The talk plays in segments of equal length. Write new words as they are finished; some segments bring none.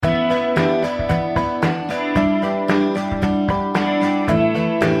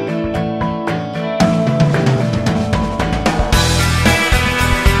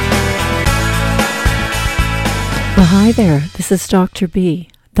Hi there, this is Dr. B,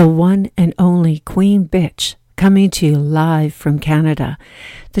 the one and only Queen Bitch, coming to you live from Canada.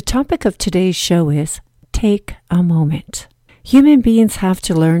 The topic of today's show is Take a Moment. Human beings have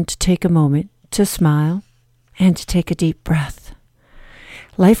to learn to take a moment to smile and to take a deep breath.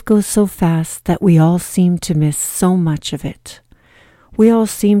 Life goes so fast that we all seem to miss so much of it. We all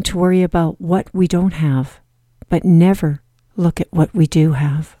seem to worry about what we don't have, but never look at what we do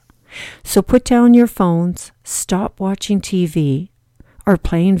have. So put down your phones, stop watching TV or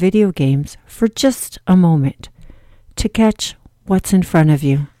playing video games for just a moment to catch what's in front of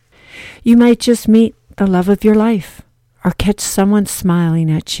you. You might just meet the love of your life or catch someone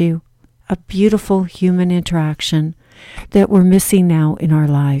smiling at you, a beautiful human interaction that we're missing now in our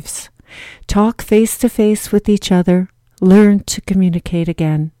lives. Talk face to face with each other, learn to communicate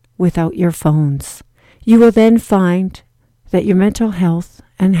again without your phones. You will then find that your mental health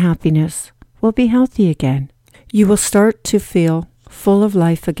and happiness will be healthy again. You will start to feel full of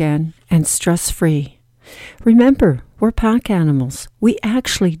life again and stress-free. Remember, we're pack animals. We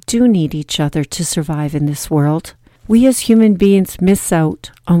actually do need each other to survive in this world. We as human beings miss out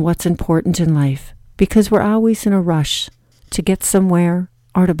on what's important in life because we're always in a rush to get somewhere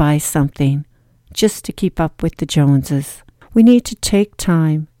or to buy something just to keep up with the Joneses. We need to take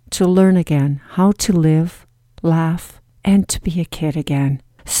time to learn again how to live, laugh, and to be a kid again.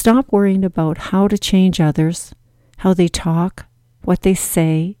 Stop worrying about how to change others, how they talk, what they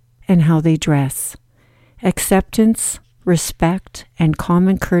say, and how they dress. Acceptance, respect, and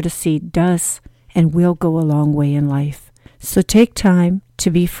common courtesy does and will go a long way in life. So take time to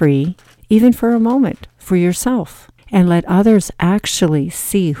be free, even for a moment, for yourself, and let others actually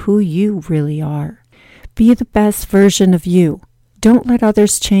see who you really are. Be the best version of you. Don't let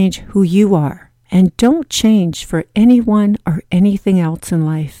others change who you are. And don't change for anyone or anything else in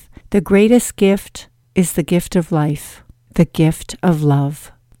life. The greatest gift is the gift of life, the gift of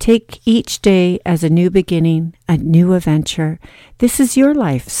love. Take each day as a new beginning, a new adventure. This is your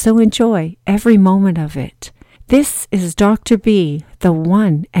life, so enjoy every moment of it. This is Dr. B, the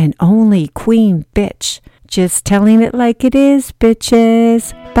one and only Queen Bitch. Just telling it like it is,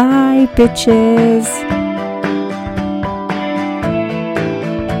 bitches. Bye, bitches.